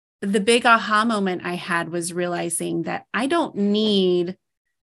the big aha moment I had was realizing that I don't need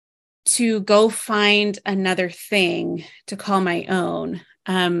to go find another thing to call my own.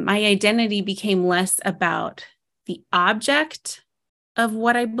 My identity became less about the object of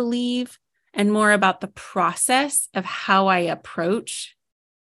what I believe and more about the process of how I approach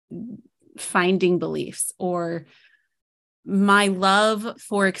finding beliefs, or my love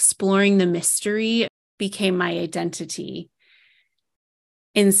for exploring the mystery became my identity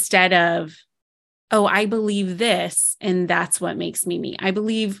instead of, oh, I believe this and that's what makes me me. I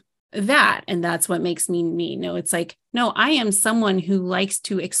believe that and that's what makes me me. No, it's like, no, I am someone who likes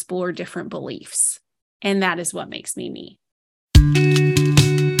to explore different beliefs, and that is what makes me me.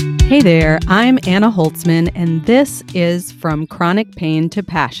 Hey there, I'm Anna Holtzman, and this is From Chronic Pain to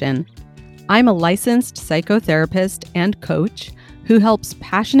Passion. I'm a licensed psychotherapist and coach who helps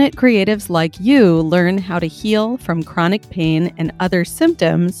passionate creatives like you learn how to heal from chronic pain and other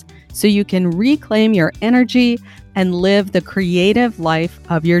symptoms so you can reclaim your energy and live the creative life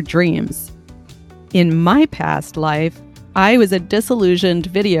of your dreams. In my past life, I was a disillusioned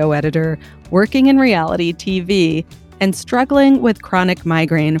video editor working in reality TV and struggling with chronic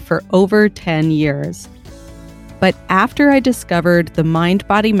migraine for over 10 years. But after I discovered the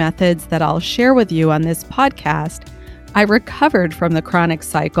mind-body methods that I'll share with you on this podcast, I recovered from the chronic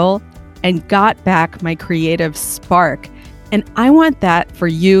cycle and got back my creative spark. And I want that for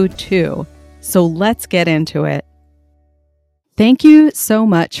you too. So let's get into it. Thank you so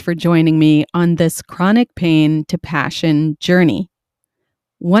much for joining me on this chronic pain to passion journey.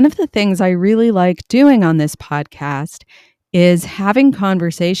 One of the things I really like doing on this podcast is having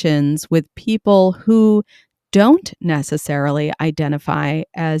conversations with people who don't necessarily identify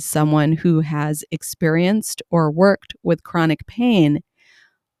as someone who has experienced or worked with chronic pain,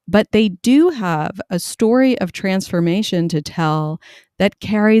 but they do have a story of transformation to tell that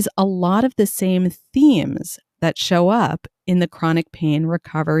carries a lot of the same themes that show up in the chronic pain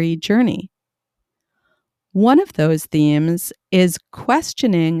recovery journey. One of those themes is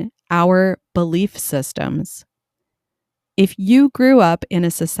questioning our belief systems. If you grew up in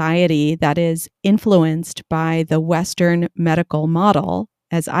a society that is influenced by the Western medical model,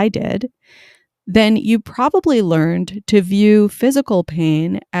 as I did, then you probably learned to view physical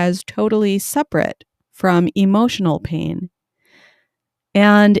pain as totally separate from emotional pain.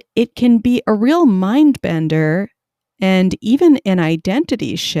 And it can be a real mind bender and even an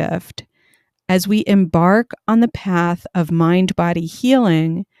identity shift as we embark on the path of mind-body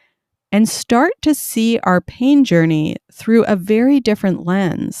healing and start to see our pain journey through a very different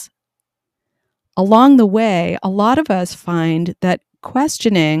lens. Along the way, a lot of us find that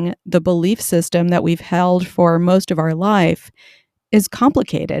questioning the belief system that we've held for most of our life is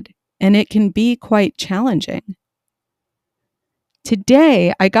complicated, and it can be quite challenging.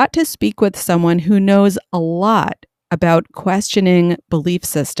 Today, I got to speak with someone who knows a lot about questioning belief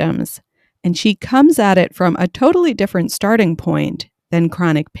systems, and she comes at it from a totally different starting point than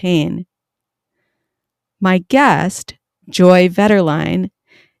chronic pain. My guest, Joy Vetterlein,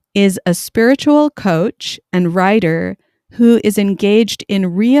 is a spiritual coach and writer who is engaged in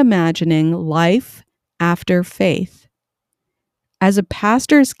reimagining life after faith. As a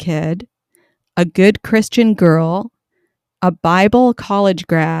pastor's kid, a good Christian girl, a Bible college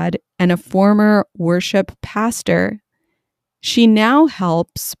grad, and a former worship pastor, she now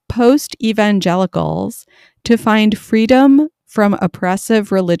helps post-evangelicals to find freedom from oppressive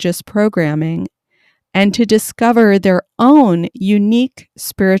religious programming and to discover their own unique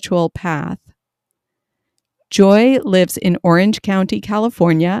spiritual path. Joy lives in Orange County,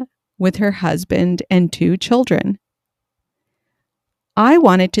 California, with her husband and 2 children. I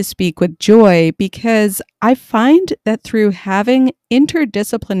wanted to speak with Joy because I find that through having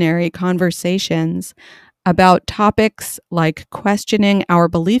interdisciplinary conversations about topics like questioning our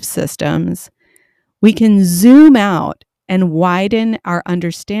belief systems, we can zoom out and widen our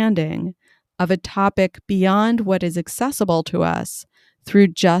understanding of a topic beyond what is accessible to us through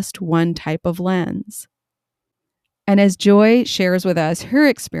just one type of lens. And as Joy shares with us her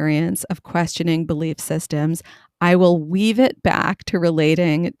experience of questioning belief systems, I will weave it back to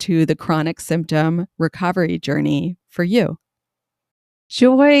relating to the chronic symptom recovery journey for you.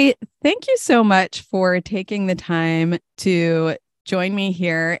 Joy, thank you so much for taking the time to join me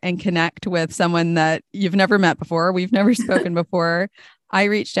here and connect with someone that you've never met before. We've never spoken before. I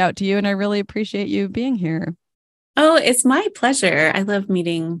reached out to you and I really appreciate you being here. Oh, it's my pleasure. I love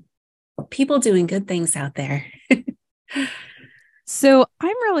meeting people doing good things out there. So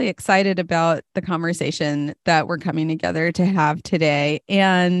I'm really excited about the conversation that we're coming together to have today.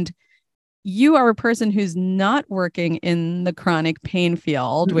 And you are a person who's not working in the chronic pain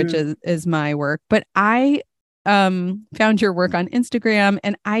field, which Mm-mm. is my work, but I found your work on Instagram,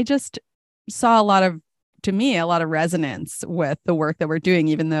 and I just saw to me, a lot of resonance with the work that we're doing,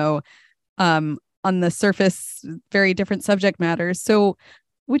 even though on the surface, very different subject matters. So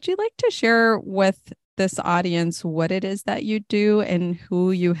would you like to share with this audience what it is that you do and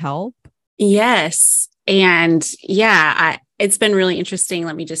who you help? Yes. And yeah, it's been really interesting.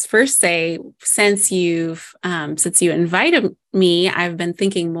 Let me just first say, since you invited me, I've been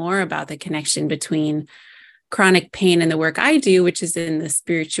thinking more about the connection between chronic pain and the work I do, which is in the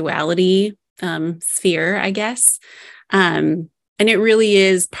spirituality sphere, I guess. And it really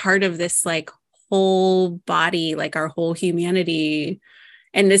is part of this like whole body, like our whole humanity.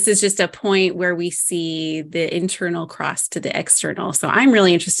 And this is just a point where we see the internal cross to the external. So I'm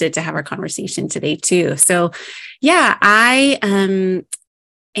really interested to have our conversation today too. So yeah, I am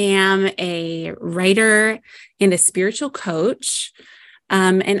a writer and a spiritual coach.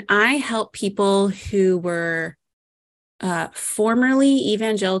 And I help people who were formerly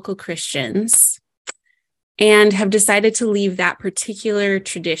evangelical Christians and have decided to leave that particular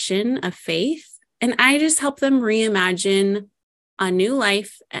tradition of faith. And I just help them reimagine a new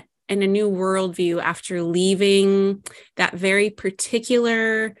life and a new worldview after leaving that very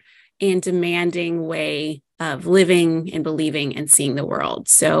particular and demanding way of living and believing and seeing the world.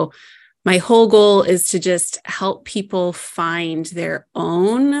 So my whole goal is to just help people find their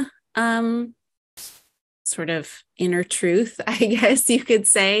own sort of inner truth, I guess you could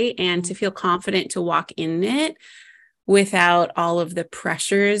say, and to feel confident to walk in it without all of the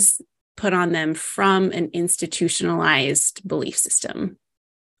pressures put on them from an institutionalized belief system.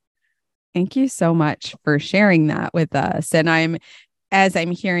 Thank you so much for sharing that with us. And as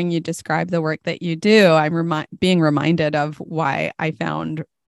I'm hearing you describe the work that you do, I'm being reminded of why I found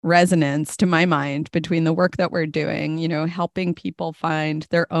resonance to my mind between the work that we're doing, helping people find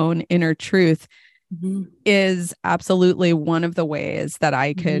their own inner truth is absolutely one of the ways that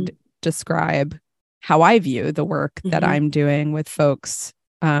I could describe how I view the work that I'm doing with folks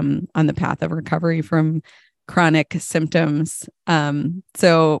on the path of recovery from chronic symptoms.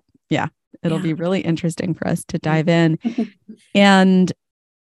 So yeah, it'll be really interesting for us to dive in. And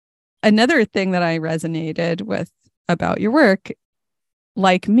another thing that I resonated with about your work,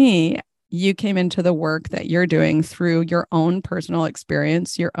 like me, you came into the work that you're doing through your own personal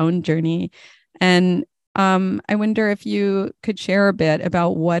experience, your own journey. And I wonder if you could share a bit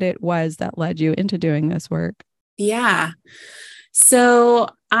about what it was that led you into doing this work. Yeah. So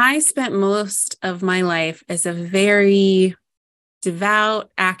I spent most of my life as a very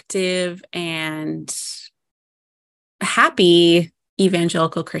devout, active, and happy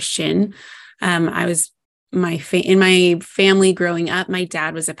evangelical Christian. I was in my family growing up, my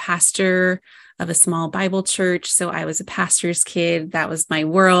dad was a pastor of a small Bible church. So I was a pastor's kid. That was my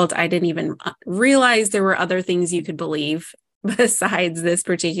world. I didn't even realize there were other things you could believe besides this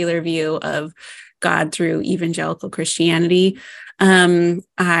particular view of God through evangelical Christianity.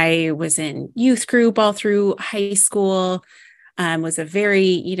 I was in youth group all through high school. Was a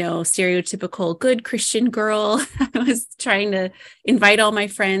very, stereotypical good Christian girl. I was trying to invite all my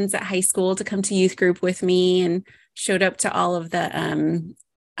friends at high school to come to youth group with me, and showed up to all of the,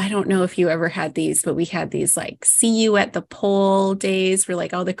 I don't know if you ever had these, but we had these like see you at the pole days where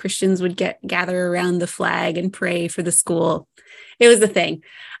like all the Christians would gather around the flag and pray for the school. It was a thing.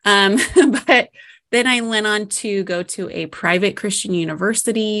 But then I went on to go to a private Christian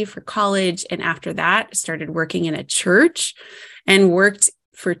university for college. And after that, started working in a church and worked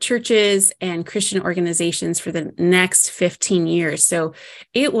for churches and Christian organizations for the next 15 years. So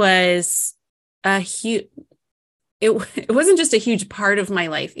it was it wasn't just a huge part of my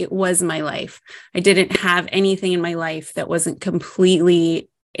life. It was my life. I didn't have anything in my life that wasn't completely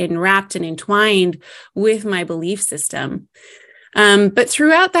enwrapped and entwined with my belief system. But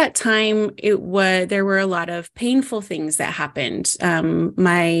throughout that time, there were a lot of painful things that happened.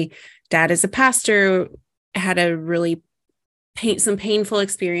 My dad, as a pastor, had some painful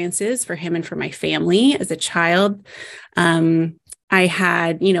experiences for him and for my family as a child. I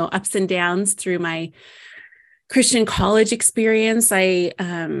had, ups and downs through my Christian college experience. I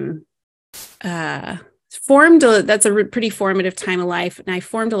that's a pretty formative time of life, and I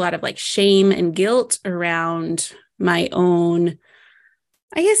formed a lot of like shame and guilt around my own,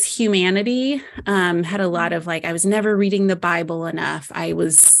 I guess, humanity. Had a lot of like, I was never reading the Bible enough. I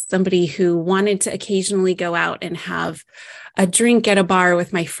was somebody who wanted to occasionally go out and have a drink at a bar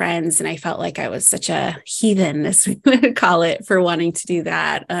with my friends. And I felt like I was such a heathen, as we would call it, for wanting to do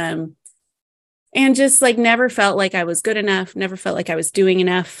that. And just like never felt like I was good enough, never felt like I was doing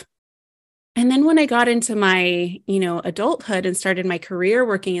enough. And then when I got into my, adulthood and started my career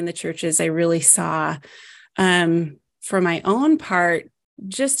working in the churches, I really saw, for my own part,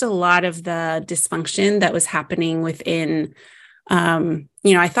 just a lot of the dysfunction that was happening within,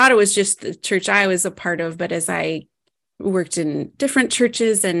 I thought it was just the church I was a part of, but as I worked in different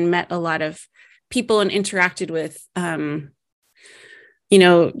churches and met a lot of people and interacted with,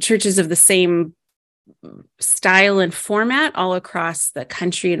 churches of the same style and format all across the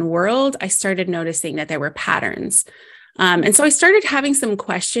country and world, I started noticing that there were patterns. And so I started having some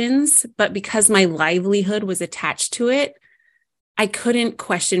questions, but because my livelihood was attached to it, I couldn't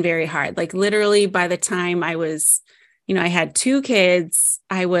question very hard. Like literally by the time I was, I had 2 kids,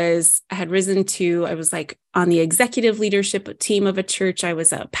 I was like on the executive leadership team of a church. I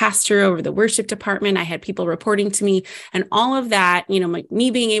was a pastor over the worship department. I had people reporting to me, and all of that,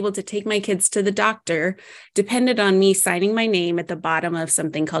 me being able to take my kids to the doctor depended on me signing my name at the bottom of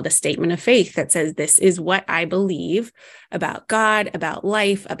something called a statement of faith that says, this is what I believe about God, about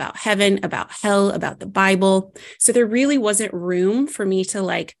life, about heaven, about hell, about the Bible. So there really wasn't room for me to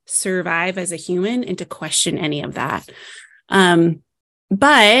like survive as a human and to question any of that.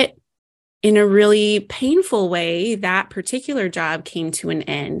 But in a really painful way, that particular job came to an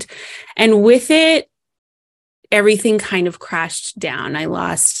end. And with it, everything kind of crashed down. I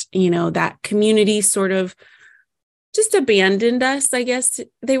lost, that community sort of just abandoned us, I guess.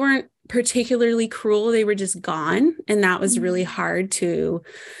 They weren't particularly cruel. They were just gone. And that was really hard to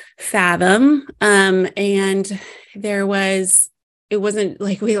fathom. And it wasn't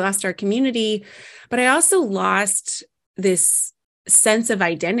like we lost our community, but I also lost this sense of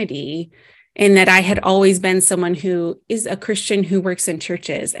identity in that I had always been someone who is a Christian who works in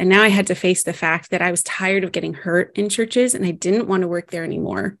churches. And now I had to face the fact that I was tired of getting hurt in churches and I didn't want to work there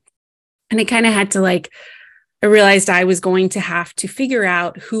anymore. And I kind of had to I realized I was going to have to figure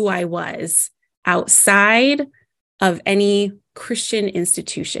out who I was outside of any Christian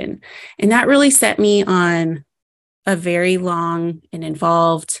institution. And that really set me on a very long and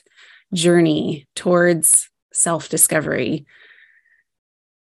involved journey towards self-discovery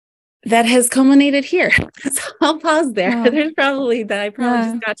that has culminated here. So I'll pause there. Wow. I probably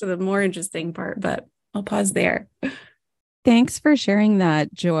just got to the more interesting part, but I'll pause there. Thanks for sharing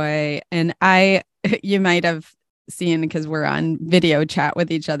that, Joy. And you might have seen, because we're on video chat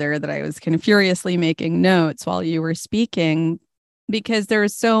with each other, that I was kind of furiously making notes while you were speaking, because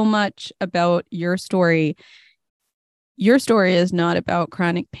there's so much about your story. Your story is not about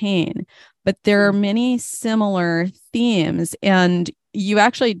chronic pain, but there are many similar themes. And you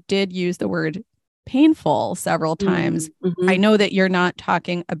actually did use the word painful several times. Mm-hmm. I know that you're not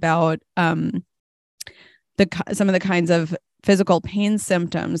talking about some of the kinds of physical pain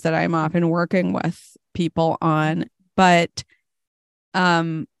symptoms that I'm often working with people on, but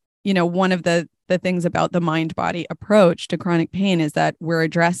one of the things about the mind-body approach to chronic pain is that we're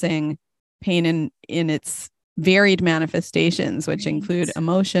addressing pain in its varied manifestations, which include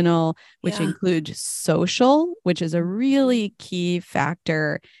emotional, which include social, which is a really key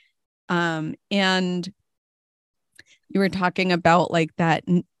factor. And you were talking about like that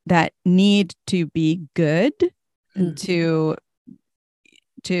need to be good, to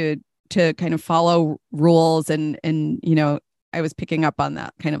kind of follow rules, and I was picking up on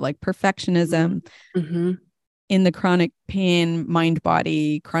that kind of like perfectionism. In the chronic pain,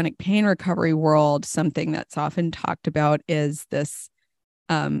 mind-body, chronic pain recovery world, something that's often talked about is this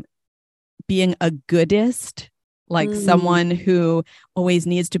being a goodist, like someone who always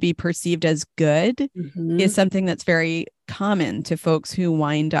needs to be perceived as good, is something that's very common to folks who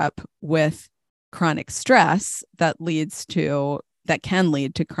wind up with chronic stress that can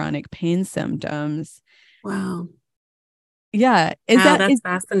lead to chronic pain symptoms. Wow. Yeah. That's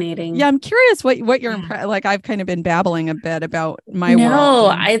fascinating. Yeah. I'm curious what you're like, I've kind of been babbling a bit about my world.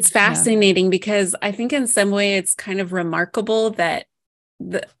 No, it's fascinating because I think in some way it's kind of remarkable that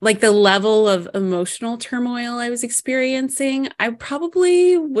the level of emotional turmoil I was experiencing, I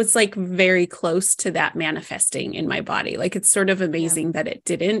probably was like very close to that manifesting in my body. Like, it's sort of amazing that it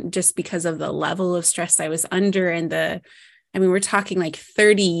didn't, just because of the level of stress I was under, and we're talking like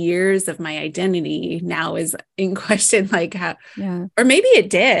 30 years of my identity now is in question, like how, or maybe it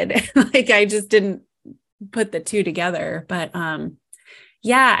did, like I just didn't put the two together. But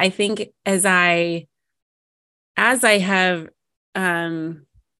I think as I have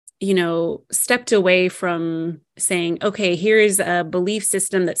stepped away from saying, okay, here's a belief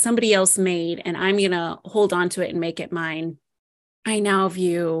system that somebody else made and I'm going to hold on to it and make it mine, I now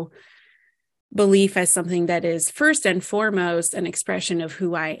view belief as something that is first and foremost an expression of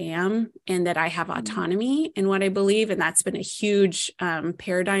who I am, and that I have autonomy in what I believe. And that's been a huge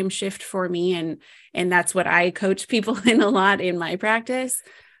paradigm shift for me. And that's what I coach people in a lot in my practice.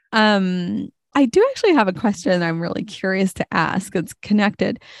 I do actually have a question I'm really curious to ask. It's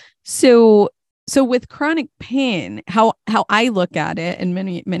connected. So with chronic pain, how I look at it, and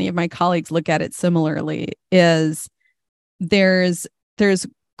many of my colleagues look at it similarly, is there's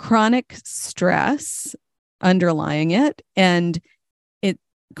chronic stress underlying it, and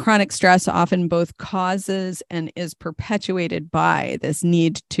chronic stress often both causes and is perpetuated by this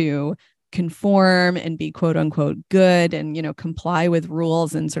need to conform and be quote unquote good, and comply with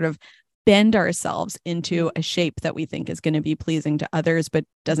rules and sort of bend ourselves into a shape that we think is going to be pleasing to others, but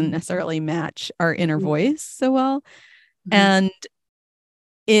doesn't necessarily match our inner voice so well. And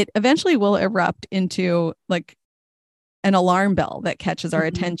it eventually will erupt into like an alarm bell that catches our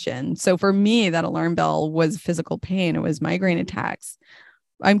attention. So for me, that alarm bell was physical pain. It was migraine attacks.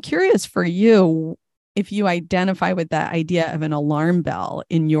 I'm curious for you if you identify with that idea of an alarm bell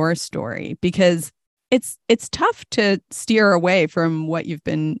in your story, because it's tough to steer away from what you've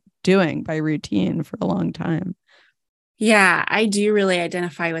been doing by routine for a long time. Yeah, I do really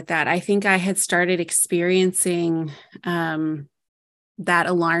identify with that. I think I had started experiencing that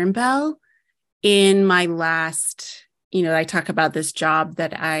alarm bell in my last, I talk about this job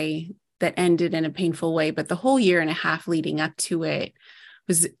that ended in a painful way, but the whole year and a half leading up to it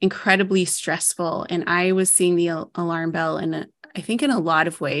was incredibly stressful. And I was seeing the alarm bell I think in a lot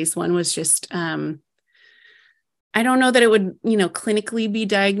of ways. One was just, I don't know that it would, clinically be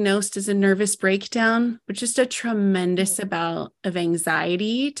diagnosed as a nervous breakdown, but just a tremendous amount of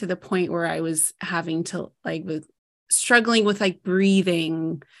anxiety, to the point where I was having to struggling with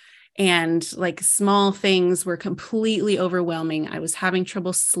breathing, and small things were completely overwhelming. I was having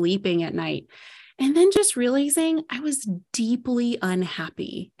trouble sleeping at night. And then just realizing I was deeply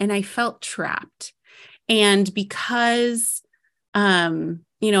unhappy and I felt trapped. And because,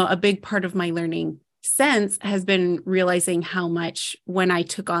 a big part of my learning since has been realizing how much, when I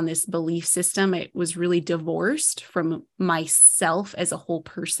took on this belief system, it was really divorced from myself as a whole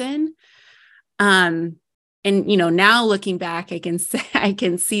person. And, now looking back, I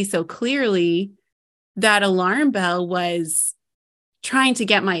can see so clearly that alarm bell was trying to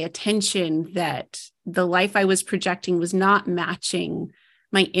get my attention, that the life I was projecting was not matching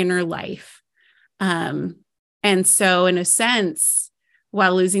my inner life. And so in a sense,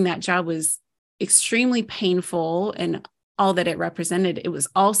 while losing that job was extremely painful and all that it represented, it was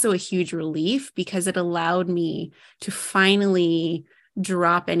also a huge relief, because it allowed me to finally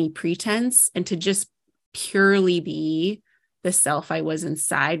drop any pretense and to just purely be the self I was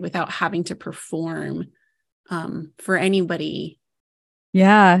inside, without having to perform for anybody.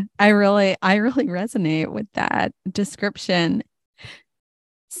 Yeah, I really resonate with that description.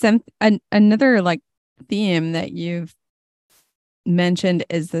 Another theme that you've mentioned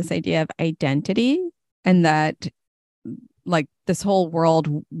is this idea of identity, and that this whole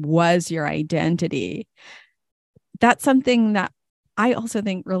world was your identity. That's something that I also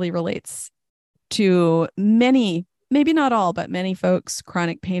think really relates to many, maybe not all, but many folks'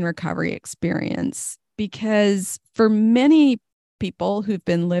 chronic pain recovery experience, because for many people who've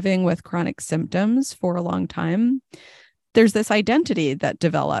been living with chronic symptoms for a long time, there's this identity that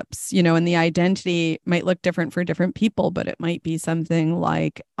develops, and the identity might look different for different people, but it might be something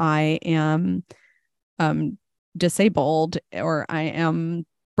like, I am disabled, or I am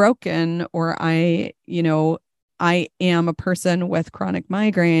broken, or I am a person with chronic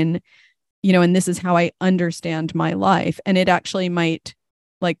migraine, and this is how I understand my life. And it actually might,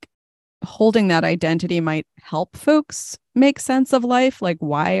 holding that identity might help folks make sense of life.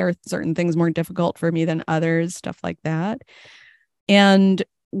 Why are certain things more difficult for me than others? Stuff like that. And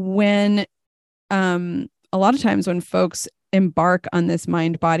when, a lot of times when folks embark on this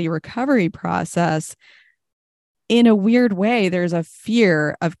mind-body recovery process, in a weird way, there's a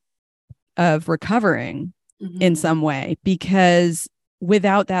fear of recovering in some way, because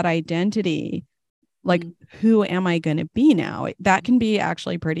without that identity, who am I going to be now? That can be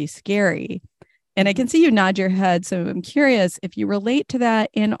actually pretty scary. And I can see you nod your head. So I'm curious if you relate to that,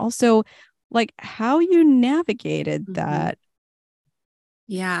 and also how you navigated that.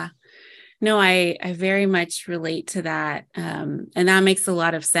 Yeah, no, I very much relate to that. And that makes a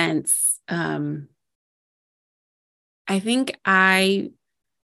lot of sense. I think I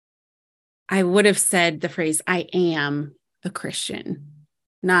would have said the phrase, I am a Christian,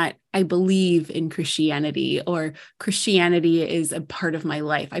 not I believe in Christianity, or Christianity is a part of my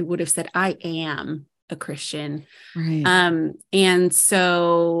life. I would have said, I am a Christian. Right. And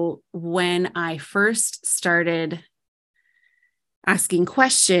so when I first started asking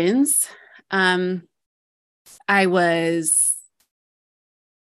questions, I was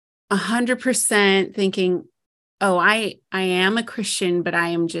 100% thinking, oh, I am a Christian, but I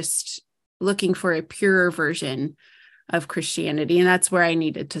am just looking for a purer version of Christianity. And that's where I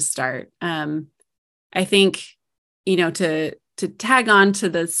needed to start. I think, to tag on to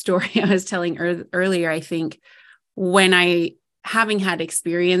the story I was telling earlier, I think when having had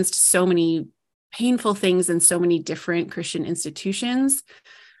experienced so many painful things in so many different Christian institutions,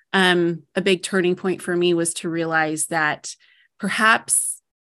 a big turning point for me was to realize that perhaps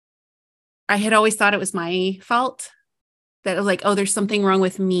I had always thought it was my fault, that it was like, oh, there's something wrong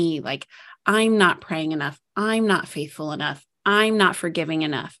with me. Like, I'm not praying enough. I'm not faithful enough. I'm not forgiving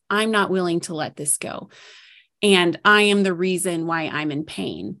enough. I'm not willing to let this go. And I am the reason why I'm in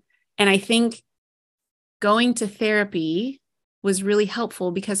pain. And I think going to therapy was really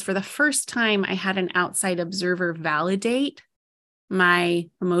helpful because for the first time, I had an outside observer validate my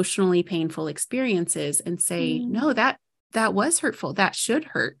emotionally painful experiences and say, no, that was hurtful. That should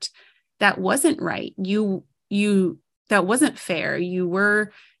hurt. That wasn't right. That wasn't fair. You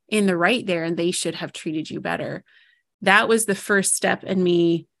were in the right there and they should have treated you better. That was the first step in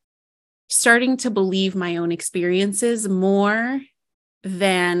me starting to believe my own experiences more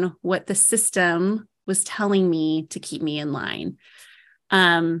than what the system was telling me to keep me in line.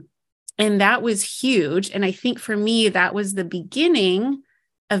 And that was huge. And I think for me, that was the beginning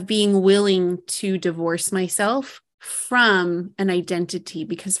of being willing to divorce myself from an identity,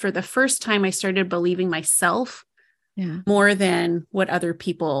 because for the first time, I started believing myself more than what other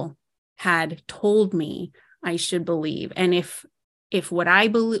people had told me I should believe. And if what I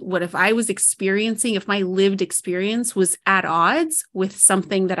believe, if I was experiencing, if my lived experience was at odds with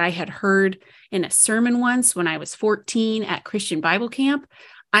something that I had heard in a sermon once when I was 14 at Christian Bible camp,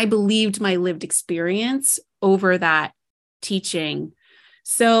 I believed my lived experience over that teaching.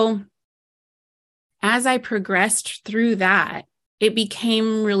 So as I progressed through that, it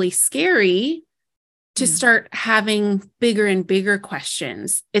became really scary to start having bigger and bigger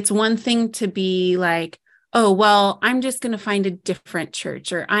questions. It's one thing to be like, oh, well, I'm just going to find a different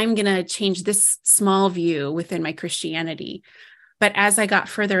church, or I'm going to change this small view within my Christianity. But as I got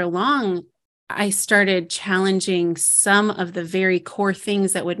further along, I started challenging some of the very core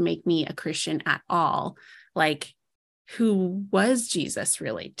things that would make me a Christian at all. Like, who was Jesus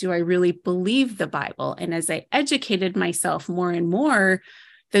really? Do I really believe the Bible? And as I educated myself more and more,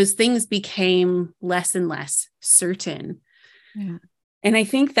 those things became less and less certain. Yeah. And I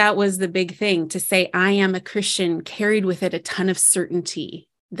think that was the big thing, to say I am a Christian carried with it a ton of certainty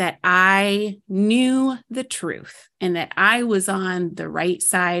that I knew the truth and that I was on the right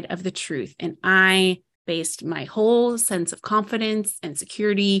side of the truth. And I based my whole sense of confidence and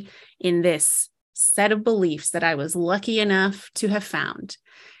security in this set of beliefs that I was lucky enough to have found.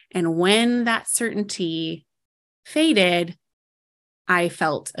 And when that certainty faded, I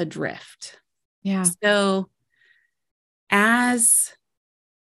felt adrift. Yeah. So as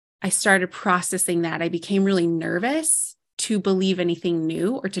I started processing that, I became really nervous to believe anything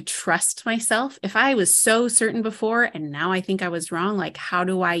new or to trust myself. If I was so certain before and now I think I was wrong, like, how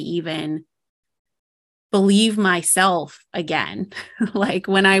do I even believe myself again? Like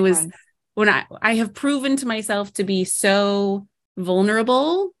when I have proven to myself to be so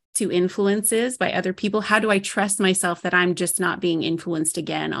vulnerable to influences by other people, how do I trust myself that I'm just not being influenced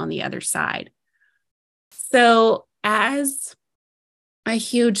again on the other side? So as a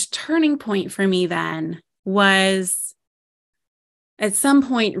huge turning point for me then was at some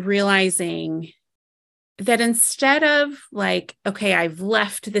point realizing that instead of like, okay, I've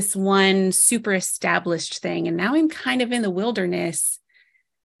left this one super established thing and now I'm kind of in the wilderness,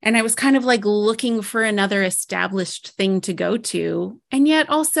 and I was kind of like looking for another established thing to go to, and yet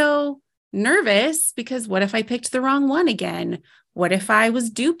also nervous because what if I picked the wrong one again? What if I was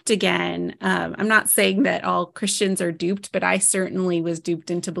duped again? I'm not saying that all Christians are duped, but I certainly was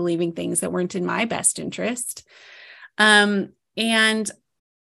duped into believing things that weren't in my best interest. And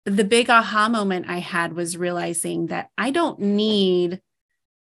the big aha moment I had was realizing that I don't need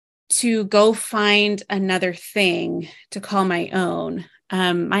to go find another thing to call my own.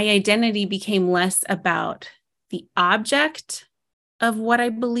 My identity became less about the object of what I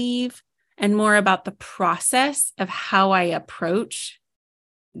believe and more about the process of how I approach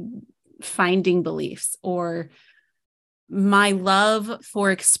finding beliefs, or my love for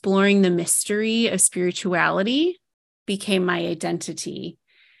exploring the mystery of spirituality became my identity,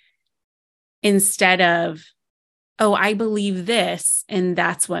 instead of, oh, I believe this and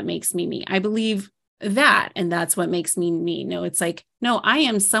that's what makes me me. I believe and that's what makes me me. No, it's like, no, I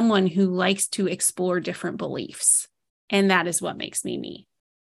am someone who likes to explore different beliefs, and that is what makes me me.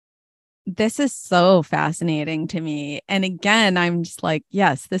 This is so fascinating to me. And again, I'm just like,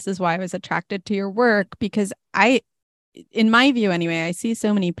 yes, this is why I was attracted to your work, because in my view anyway, I see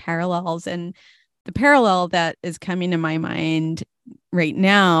so many parallels. And the parallel that is coming to my mind right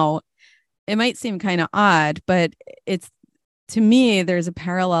now, it might seem kind of odd, but it's, to me, there's a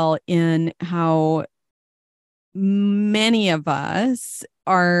parallel in how many of us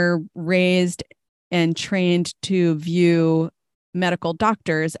are raised and trained to view medical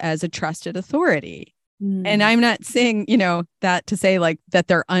doctors as a trusted authority. And I'm not saying, that to say like that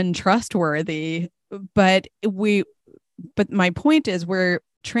they're untrustworthy, but my point is we're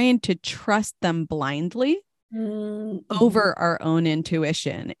trained to trust them blindly over our own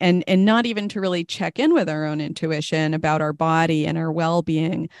intuition, and not even to really check in with our own intuition about our body and our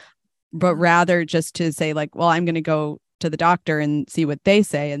well-being, but rather just to say like, well, I'm going to go to the doctor and see what they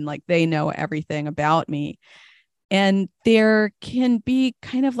say, and like they know everything about me. And there can be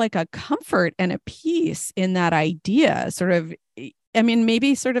kind of like a comfort and a peace in that idea, sort of, I mean,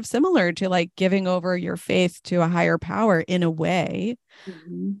 maybe sort of similar to like giving over your faith to a higher power in a way.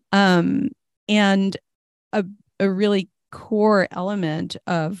 And a really core element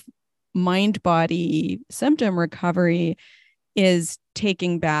of mind body symptom recovery is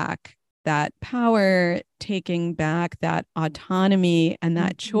taking back that power, taking back that autonomy and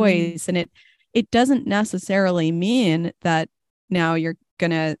that choice. And it doesn't necessarily mean that now you're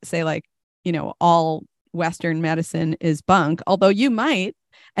going to say like, all Western medicine is bunk, although you might.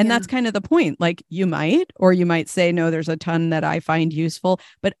 And that's kind of the point. Like you might, or you might say, no, there's a ton that I find useful,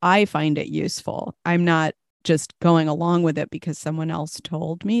 but I find it useful. I'm not just going along with it because someone else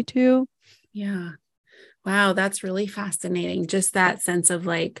told me to. Yeah. Wow. That's really fascinating. Just that sense of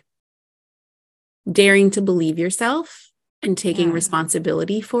like daring to believe yourself and taking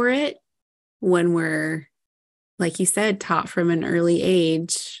responsibility for it when we're, like you said, taught from an early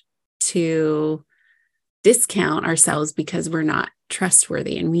age to discount ourselves because we're not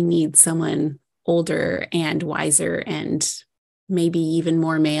trustworthy and we need someone older and wiser and maybe even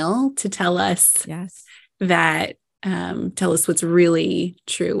more male to tell us that tell us what's really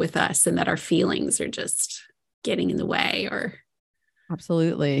true with us, and that our feelings are just getting in the way. Or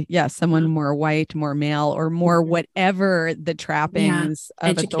absolutely, yes, someone more white, more male, or more whatever the trappings of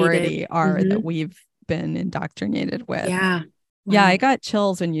educated authority are that we've been indoctrinated with. Wow. I got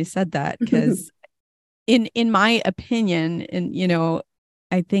chills when you said that, because in my opinion, and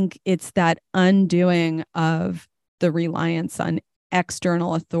I think it's that undoing of the reliance on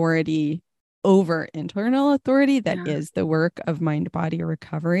external authority over internal authority that is the work of mind body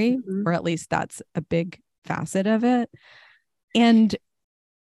recovery, or at least that's a big facet of it. And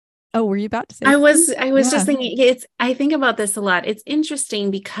were you about to say something? I was just thinking, I think about this a lot. It's interesting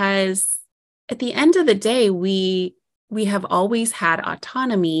because at the end of the day, we have always had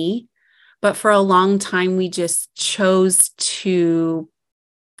autonomy, but for a long time, we just chose to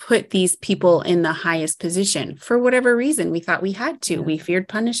put these people in the highest position for whatever reason. We thought we had to. We feared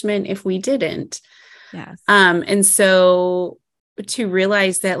punishment if we didn't. And so to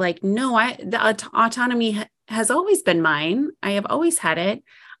realize that, like, no, the autonomy has always been mine. I have always had it.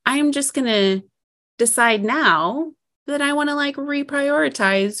 I'm just going to decide now that I want to like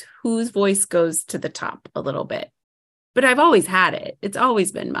reprioritize whose voice goes to the top a little bit. But I've always had it. It's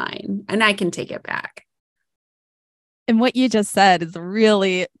always been mine, and I can take it back. And what you just said is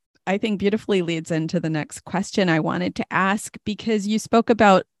really, I think, beautifully leads into the next question I wanted to ask, because you spoke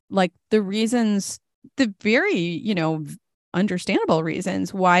about like the reasons, the very, understandable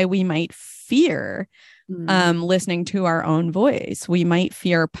reasons why we might fear listening to our own voice. We might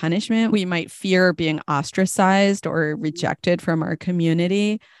fear punishment. We might fear being ostracized or rejected from our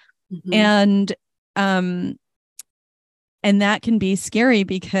community. And that can be scary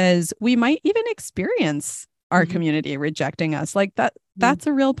because we might even experience our community rejecting us. Like that's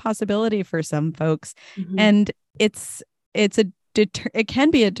a real possibility for some folks. And it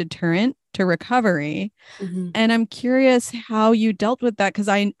can be a deterrent to recovery. And I'm curious how you dealt with that, because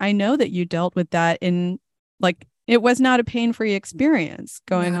I know that you dealt with that in, like, it was not a pain-free experience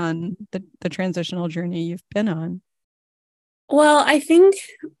going on the transitional journey you've been on. Well, I think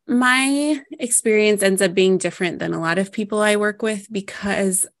my experience ends up being different than a lot of people I work with,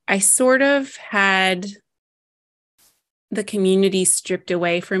 because I sort of had the community stripped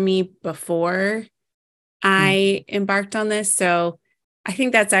away from me before I embarked on this. So I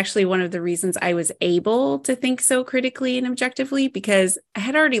think that's actually one of the reasons I was able to think so critically and objectively, because I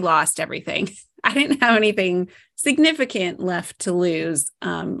had already lost everything. I didn't have anything significant left to lose.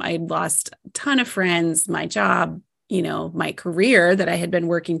 I'd lost a ton of friends, my job, my career that I had been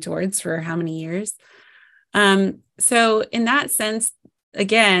working towards for how many years. So in that sense,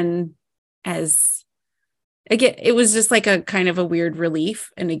 again, it was just like a kind of a weird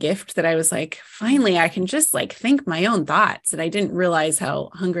relief and a gift that I was like, finally, I can just like think my own thoughts. And I didn't realize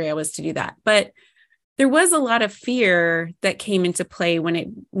how hungry I was to do that. But there was a lot of fear that came into play when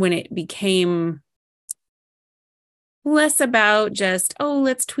it became less about just, oh,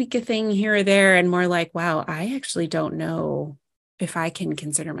 let's tweak a thing here or there, and more like, wow, I actually don't know if I can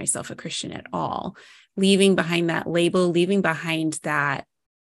consider myself a Christian at all. Leaving behind that label, leaving behind that,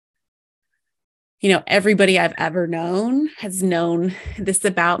 everybody I've ever known has known this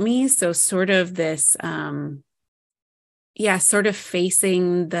about me. So sort of this, sort of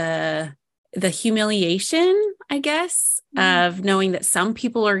facing the humiliation, I guess, of knowing that some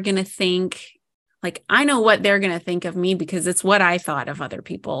people are going to think, like, I know what they're going to think of me because it's what I thought of other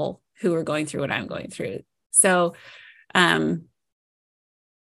people who are going through what I'm going through. So,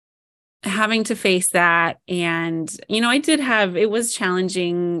 having to face that. And, it was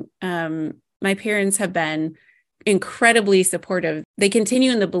challenging. My parents have been incredibly supportive. They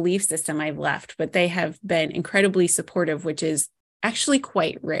continue in the belief system I've left, but they have been incredibly supportive, which is actually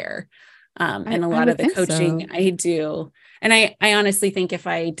quite rare. And a lot of the coaching I do. And I honestly think if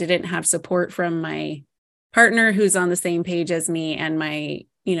I didn't have support from my partner who's on the same page as me, and my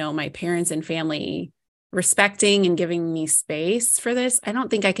parents and family respecting and giving me space for this, I don't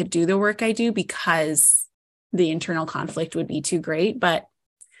think I could do the work I do, because the internal conflict would be too great. But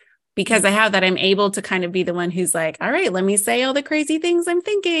because I have that, I'm able to kind of be the one who's like, all right, let me say all the crazy things I'm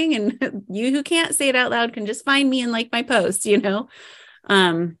thinking. And you who can't say it out loud can just find me and like my post,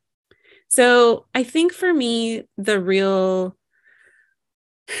 So I think for me, the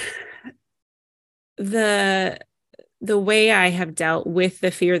way I have dealt with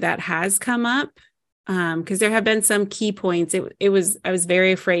the fear that has come up, because there have been some key points. I was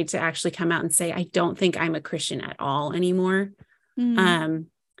very afraid to actually come out and say, I don't think I'm a Christian at all anymore.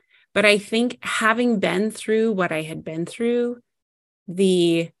 But I think having been through what I had been through,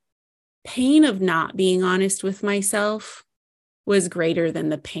 the pain of not being honest with myself was greater than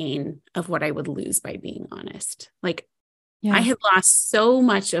the pain of what I would lose by being honest. Like, I had lost so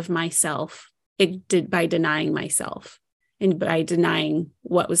much of myself by denying myself and by denying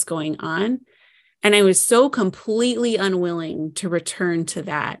what was going on. And I was so completely unwilling to return to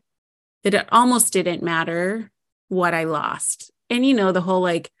that it almost didn't matter what I lost. And, the whole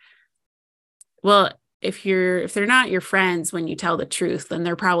like, well, if they're not your friends when you tell the truth, then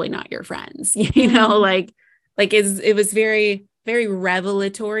they're probably not your friends, it was very, very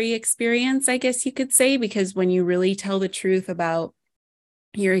revelatory experience, I guess you could say, because when you really tell the truth about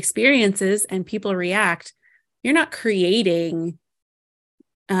your experiences and people react, you're not creating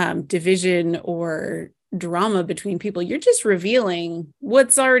division or drama between people. You're just revealing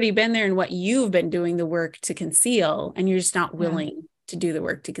what's already been there and what you've been doing the work to conceal. And you're just not willing to do the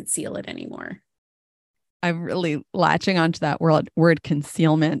work to conceal it anymore. I'm really latching onto that word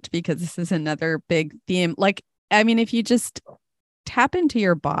concealment, because this is another big theme. Like, I mean, if you just tap into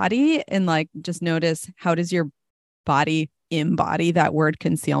your body and like just notice, how does your body embody that word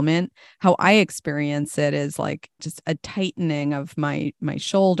concealment? How I experience it is like just a tightening of my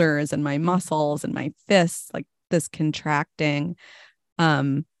shoulders and my muscles and my fists, like this contracting,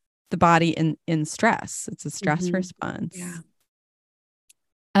 the body in stress. It's a stress response.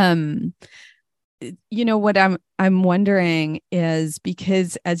 What I'm wondering is,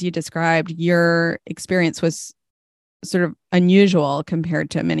 because as you described, your experience was sort of unusual compared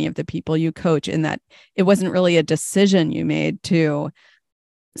to many of the people you coach, in that it wasn't really a decision you made to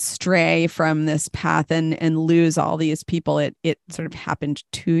stray from this path and lose all these people. It sort of happened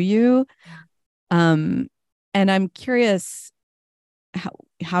to you. And I'm curious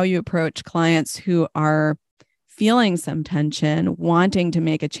how you approach clients who are feeling some tension, wanting to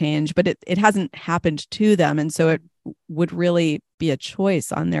make a change, but it hasn't happened to them. And so it would really be a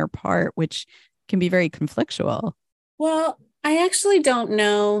choice on their part, which can be very conflictual. Well, I actually don't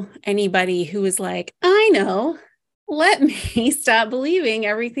know anybody who is like, I know, let me stop believing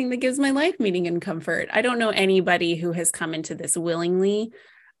everything that gives my life meaning and comfort. I don't know anybody who has come into this willingly.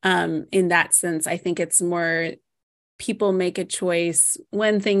 In that sense, I think it's more people make a choice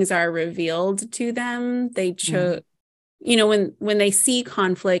when things are revealed to them. They chose, when they see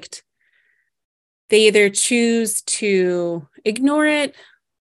conflict, they either choose to ignore it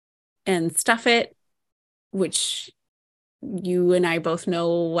and stuff it, which you and I both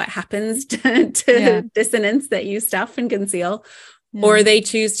know what happens to dissonance that you stuff and conceal, or they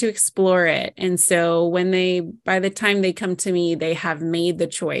choose to explore it. And so by the time they come to me, they have made the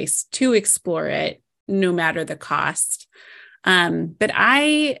choice to explore it, no matter the cost. But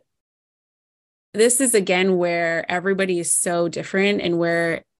this is again where everybody is so different, and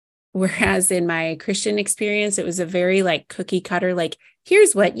whereas in my Christian experience, it was a very like cookie cutter, like,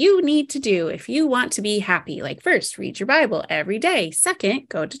 here's what you need to do if you want to be happy. Like, first, read your Bible every day. Second,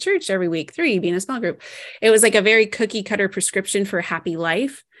 go to church every week. 3, be in a small group. It was like a very cookie cutter prescription for a happy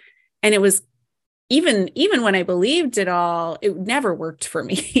life. And it was even when I believed it all, it never worked for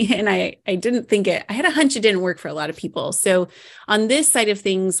me. And I didn't think I had a hunch it didn't work for a lot of people. So on this side of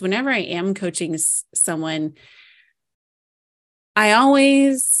things, whenever I am coaching someone, we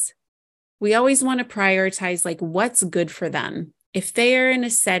always want to prioritize like what's good for them. If they are in a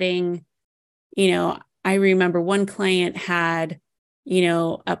setting, I remember one client had,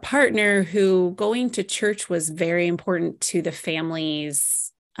 a partner who going to church was very important to the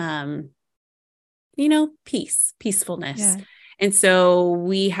family's, peacefulness. Yeah. And so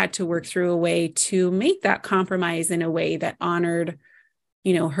we had to work through a way to make that compromise in a way that honored,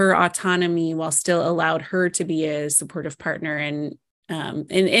 her autonomy while still allowed her to be a supportive partner. And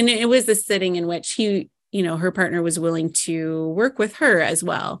it was a setting in which her partner was willing to work with her as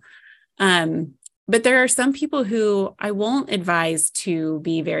well. But there are some people who I won't advise to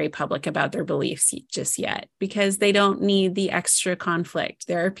be very public about their beliefs just yet, because they don't need the extra conflict.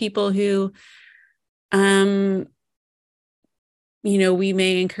 There are people who, we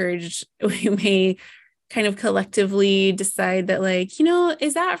may kind of collectively decide that like,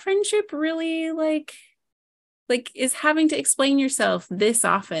 is that friendship really like is having to explain yourself this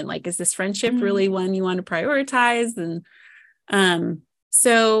often? Like, is this friendship really one you want to prioritize? And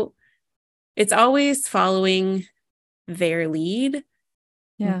so it's always following their lead.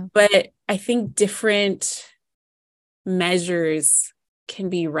 Yeah. But I think different measures can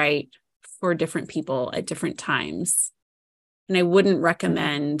be right for different people at different times. And I wouldn't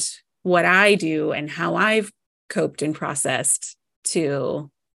recommend what I do and how I've coped and processed to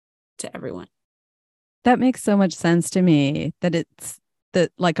everyone. That makes so much sense to me, that it's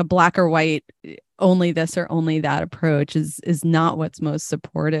that like a black or white, only this or only that approach is not what's most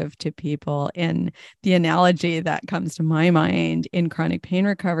supportive to people. And the analogy that comes to my mind in chronic pain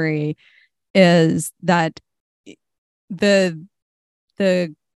recovery is that the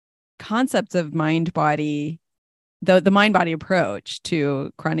concepts of mind-body, the mind-body approach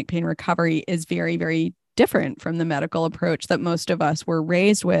to chronic pain recovery is very, very different from the medical approach that most of us were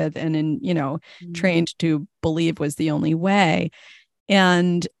raised with and trained to believe was the only way.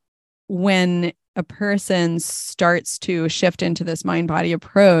 And when a person starts to shift into this mind-body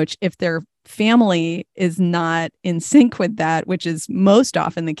approach, if their family is not in sync with that, which is most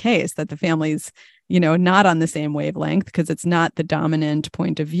often the case, that the family's, not on the same wavelength because it's not the dominant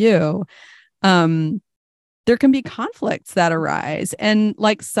point of view, there can be conflicts that arise. And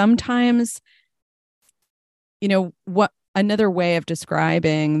like sometimes, what another way of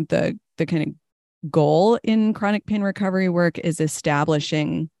describing the kind of goal in chronic pain recovery work is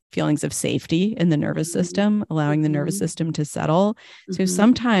establishing feelings of safety in the nervous system, allowing the nervous system to settle. So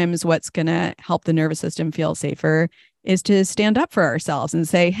sometimes what's going to help the nervous system feel safer is to stand up for ourselves and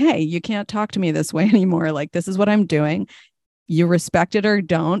say, hey, you can't talk to me this way anymore. Like, this is what I'm doing. You respect it or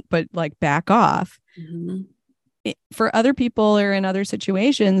don't, but like back off. For other people or in other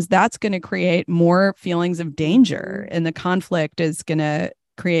situations, that's going to create more feelings of danger, and the conflict is going to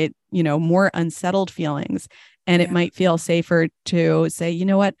create, more unsettled feelings. And it might feel safer to say, you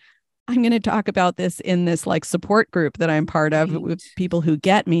know what, I'm going to talk about this in this like support group that I'm part of with people who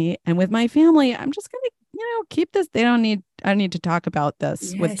get me. And with my family, I'm just going to, keep this. I need to talk about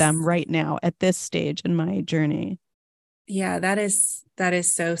this with them right now at this stage in my journey. Yeah, that is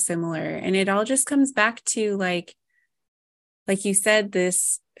so similar. And it all just comes back to like you said,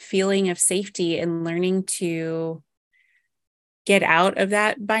 this feeling of safety and learning to get out of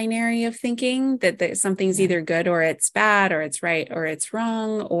that binary of thinking that something's either good or it's bad, or it's right or it's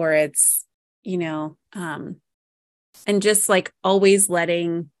wrong, or it's, and just like always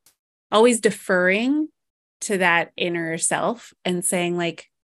deferring to that inner self and saying like,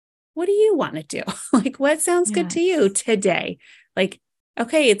 what do you want to do? Like, what sounds good to you today? Like,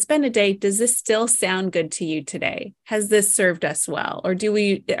 okay, it's been a day. Does this still sound good to you today? Has this served us well? Or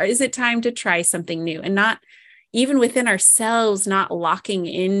is it time to try something new? And not even within ourselves, not locking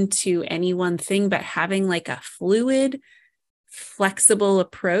into any one thing, but having like a fluid, flexible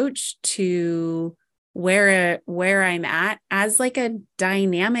approach to where I'm at as like a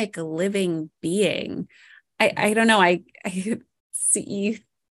dynamic living being. I don't know. I see.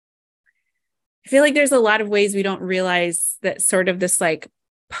 I feel like there's a lot of ways we don't realize that sort of this like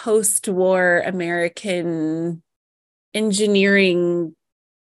post-war American engineering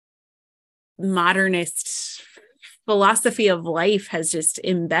modernist philosophy of life has just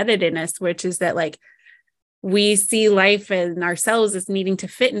embedded in us, which is that like we see life and ourselves as needing to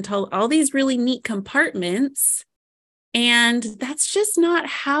fit into all these really neat compartments. And that's just not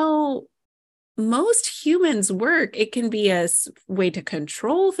how most humans work. It can be a way to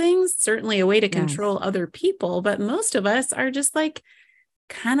control things, certainly a way to control other people, but most of us are just like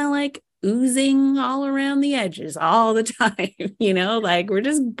kind of like oozing all around the edges all the time, like we're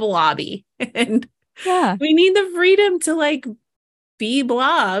just blobby and we need the freedom to like be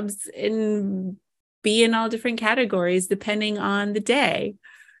blobs and be in all different categories depending on the day.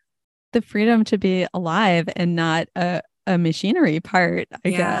 The freedom to be alive and not a machinery part,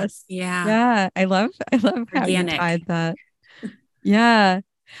 I guess. Yeah. I love how you tied that. Yeah.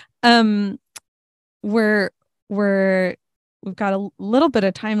 We've got a little bit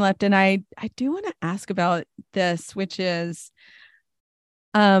of time left, and I do want to ask about this, which is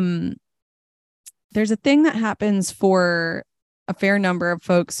there's a thing that happens for a fair number of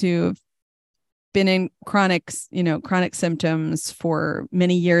folks who've been in chronic symptoms for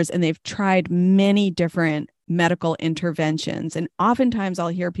many years, and they've tried many different medical interventions. And oftentimes I'll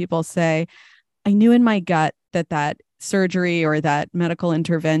hear people say, I knew in my gut that surgery or that medical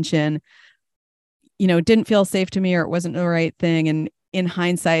intervention, didn't feel safe to me, or it wasn't the right thing. And in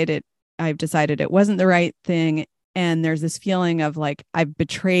hindsight, I've decided it wasn't the right thing. And there's this feeling of like, I've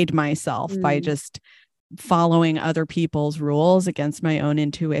betrayed myself by just following other people's rules against my own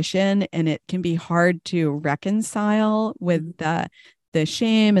intuition. And it can be hard to reconcile with the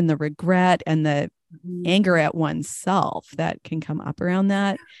shame and the regret and the anger at oneself that can come up around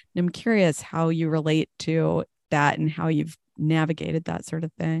that. And I'm curious how you relate to that and how you've navigated that sort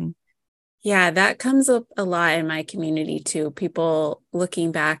of thing. Yeah, that comes up a lot in my community too. People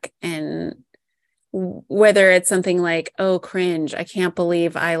looking back, and whether it's something like, oh, cringe, I can't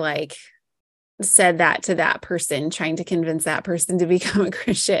believe I like said that to that person, trying to convince that person to become a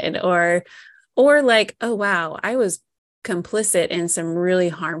Christian, or like, oh, wow, I was complicit in some really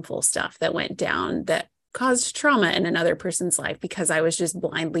harmful stuff that went down that caused trauma in another person's life because I was just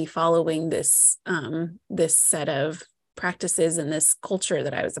blindly following this set of practices and this culture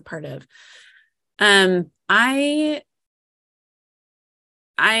that I was a part of. I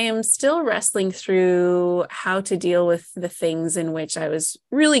am still wrestling through how to deal with the things in which I was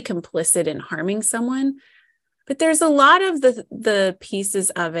really complicit in harming someone. But there's a lot of the pieces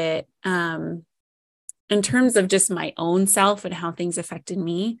of it in terms of just my own self and how things affected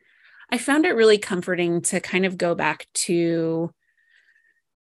me. I found it really comforting to kind of go back to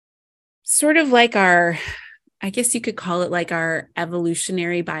sort of like I guess you could call it like our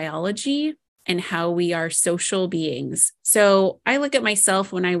evolutionary biology and how we are social beings. So I look at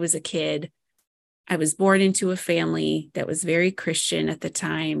myself when I was a kid. I was born into a family that was very Christian at the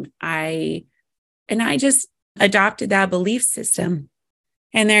time. I just adopted that belief system.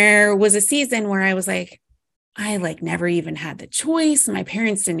 And there was a season where I was like, I like never even had the choice. My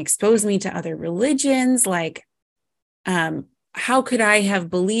parents didn't expose me to other religions. Like, how could I have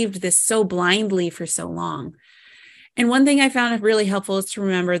believed this so blindly for so long? And one thing I found really helpful is to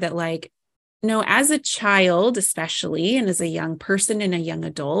remember that, like, no, as a child, especially, and as a young person and a young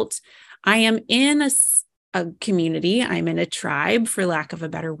adult, I am in a community. I'm in a tribe, for lack of a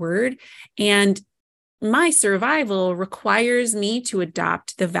better word. And my survival requires me to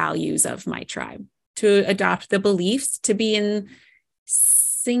adopt the values of my tribe, to adopt the beliefs, to be in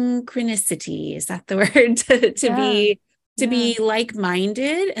synchronicity. Is that the word? to be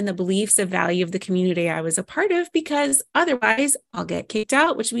like-minded and the beliefs of value of the community I was a part of, because otherwise I'll get kicked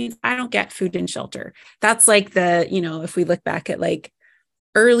out, which means I don't get food and shelter. That's like if we look back at like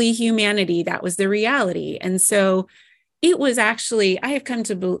early humanity, that was the reality. And so it was actually, I have come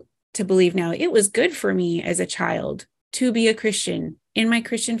to believe now, it was good for me as a child to be a Christian in my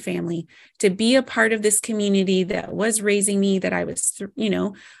Christian family, to be a part of this community that was raising me, that I was,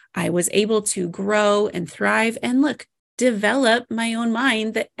 I was able to grow and thrive and develop my own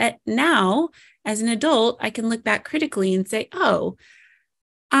mind, that now as an adult, I can look back critically and say, oh,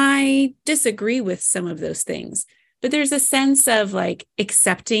 I disagree with some of those things. But there's a sense of like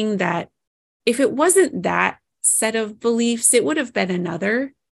accepting that if it wasn't that set of beliefs, it would have been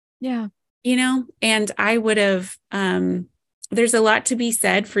another. Yeah. And I would have, there's a lot to be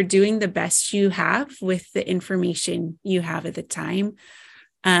said for doing the best you have with the information you have at the time.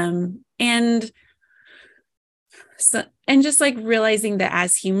 And just like realizing that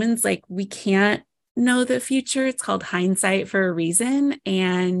as humans, like we can't know the future. It's called hindsight for a reason.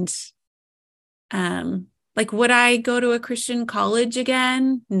 And like, would I go to a Christian college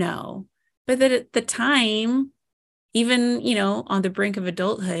again? No. But that at the time, even, on the brink of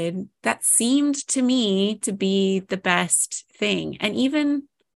adulthood, that seemed to me to be the best thing. And even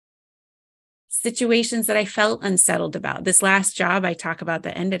situations that I felt unsettled about. This last job I talk about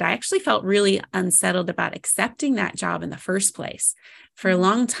that ended, I actually felt really unsettled about accepting that job in the first place. For a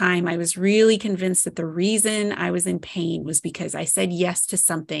long time, I was really convinced that the reason I was in pain was because I said yes to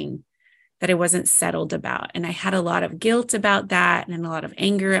something that I wasn't settled about. And I had a lot of guilt about that and a lot of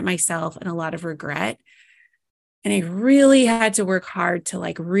anger at myself and a lot of regret. And I really had to work hard to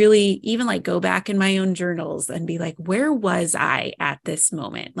really even go back in my own journals and be like, where was I at this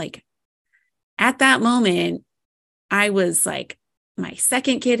moment? Like, at that moment, I was like, my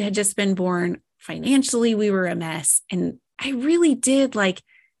second kid had just been born. Financially, we were a mess. And I really did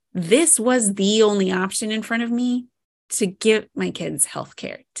this was the only option in front of me to give my kids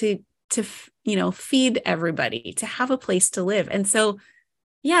healthcare, to feed everybody, to have a place to live. And so,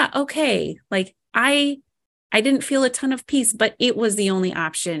 yeah, okay. I didn't feel a ton of peace, but it was the only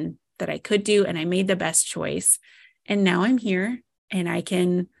option that I could do. And I made the best choice. And now I'm here and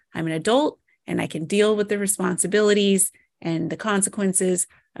I'm an adult and I can deal with the responsibilities and the consequences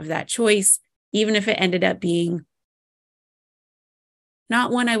of that choice, even if it ended up being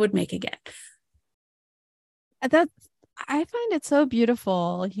not one I would make again. I find it so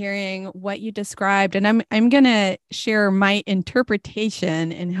beautiful hearing what you described, and I'm gonna share my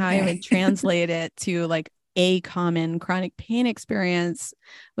interpretation and how I would translate it to a common chronic pain experience,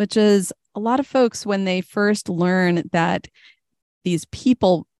 which is a lot of folks when they first learn that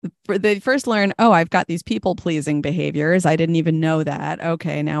oh, I've got these people pleasing behaviors. I didn't even know that.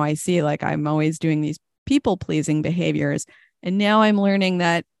 Okay, now I see I'm always doing these people pleasing behaviors. And now I'm learning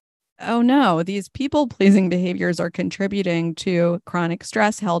that, oh no, these people pleasing behaviors are contributing to chronic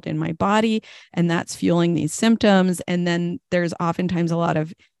stress held in my body. And that's fueling these symptoms. And then there's oftentimes a lot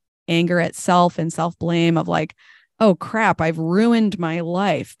of anger at self and self-blame of oh crap, I've ruined my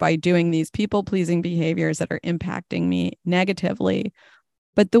life by doing these people-pleasing behaviors that are impacting me negatively.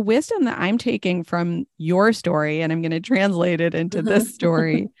 But the wisdom that I'm taking from your story, and I'm going to translate it into this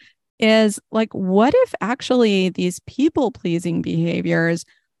story, is what if actually these people-pleasing behaviors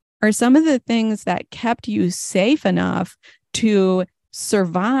are some of the things that kept you safe enough to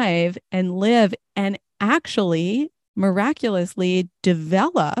survive and live and actually miraculously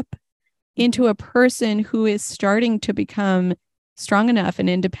develop into a person who is starting to become strong enough and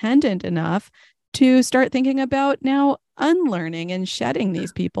independent enough to start thinking about now unlearning and shedding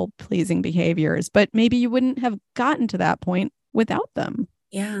these people pleasing behaviors. But maybe you wouldn't have gotten to that point without them.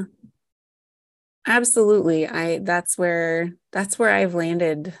 Yeah, absolutely. That's where I've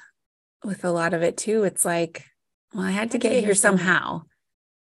landed with a lot of it too. It's well, I had to get here somehow.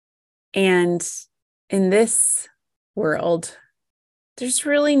 And in this world, there's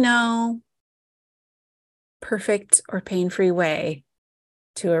really no perfect or pain-free way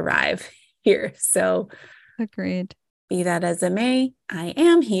to arrive here. So, agreed. Be that as it may, I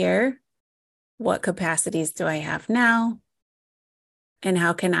am here. What capacities do I have now? And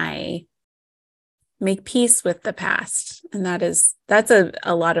how can I make peace with the past? And that's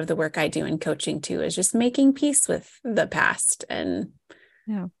a lot of the work I do in coaching too, is just making peace with the past and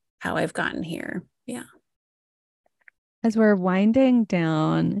how I've gotten here. Yeah. As we're winding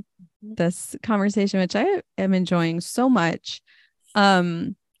down this conversation, which I am enjoying so much,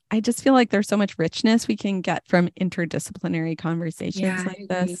 I just feel like there's so much richness we can get from interdisciplinary conversations like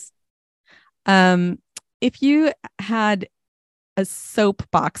this. If you had a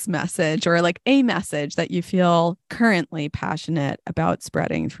soapbox message or a message that you feel currently passionate about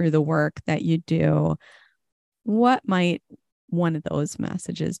spreading through the work that you do, what might one of those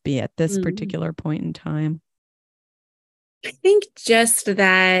messages be at this particular point in time? I think just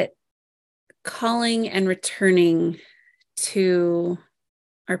that calling and returning to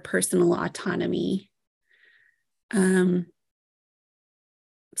our personal autonomy.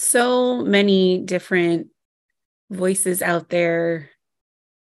 So many different voices out there,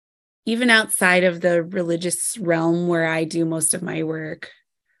 even outside of the religious realm where I do most of my work,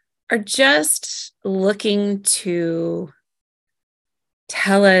 are just looking to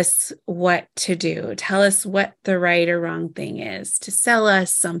tell us what to do, tell us what the right or wrong thing is, to sell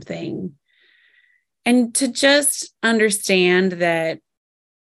us something, and to just understand that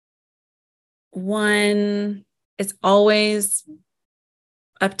one, it's always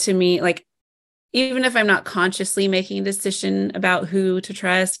up to me. Even if I'm not consciously making a decision about who to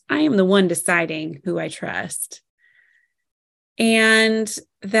trust, I am the one deciding who I trust. And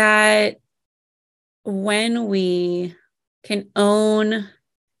that when we can own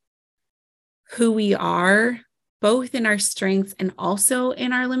who we are, both in our strengths and also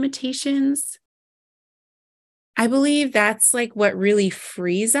in our limitations, I believe that's like what really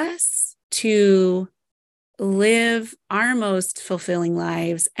frees us to live our most fulfilling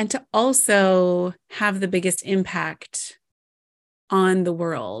lives and to also have the biggest impact on the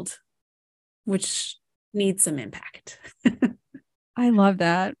world, which needs some impact. I love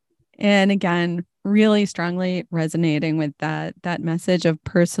that. And again, really strongly resonating with that message of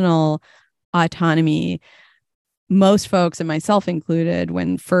personal autonomy. Most folks, and myself included,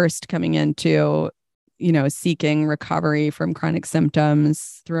 when first coming into, seeking recovery from chronic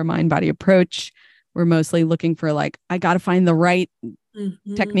symptoms through a mind-body approach, we're mostly looking for like, I got to find the right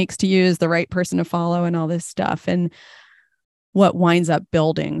techniques to use, the right person to follow, and all this stuff. And what winds up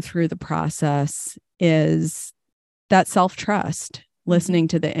building through the process is that self-trust, listening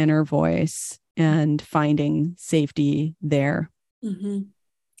to the inner voice and finding safety there.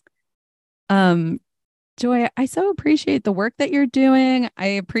 Joy, I so appreciate the work that you're doing. I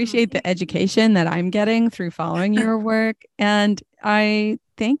appreciate the education that I'm getting through following your work. And I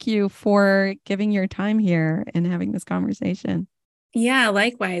thank you for giving your time here and having this conversation. Yeah,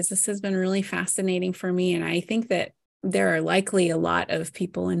 likewise. This has been really fascinating for me. And I think that there are likely a lot of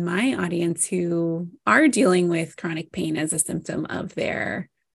people in my audience who are dealing with chronic pain as a symptom of their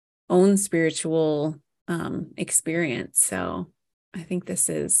own spiritual experience. So I think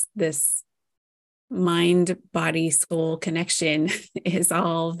this mind, body, soul connection is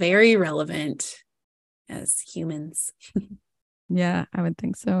all very relevant as humans. Yeah, I would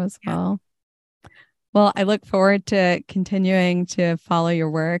think so as well. Well, I look forward to continuing to follow your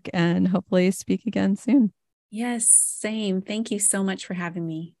work and hopefully speak again soon. Yes, same. Thank you so much for having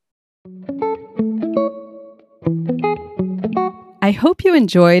me. I hope you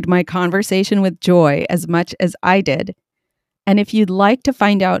enjoyed my conversation with Joy as much as I did. And if you'd like to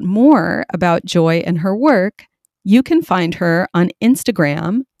find out more about Joy and her work, you can find her on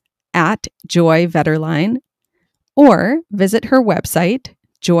Instagram at Joy Vetterlein or visit her website,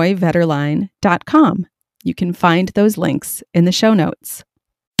 joyvetterlein.com. You can find those links in the show notes.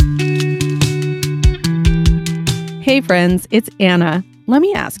 Hey friends, it's Anna. Let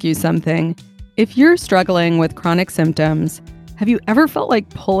me ask you something. If you're struggling with chronic symptoms, have you ever felt like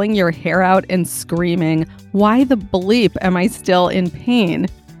pulling your hair out and screaming, "Why the bleep am I still in pain?"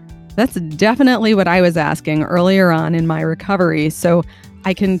 That's definitely what I was asking earlier on in my recovery, so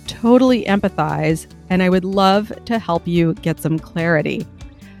I can totally empathize, and I would love to help you get some clarity.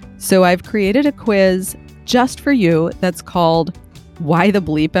 So I've created a quiz just for you that's called "Why the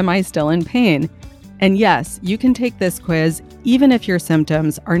bleep am I still in pain?" And yes, you can take this quiz even if your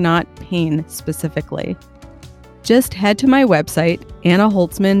symptoms are not pain specifically. Just head to my website,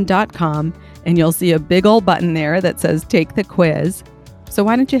 annaholtzman.com, and you'll see a big old button there that says Take the Quiz. So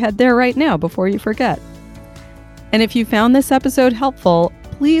why don't you head there right now before you forget? And if you found this episode helpful,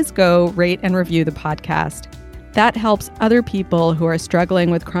 please go rate and review the podcast. That helps other people who are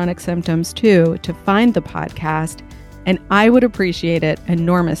struggling with chronic symptoms too to find the podcast, and I would appreciate it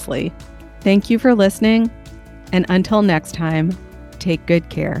enormously. Thank you for listening, and until next time, take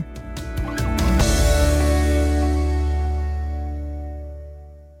good care.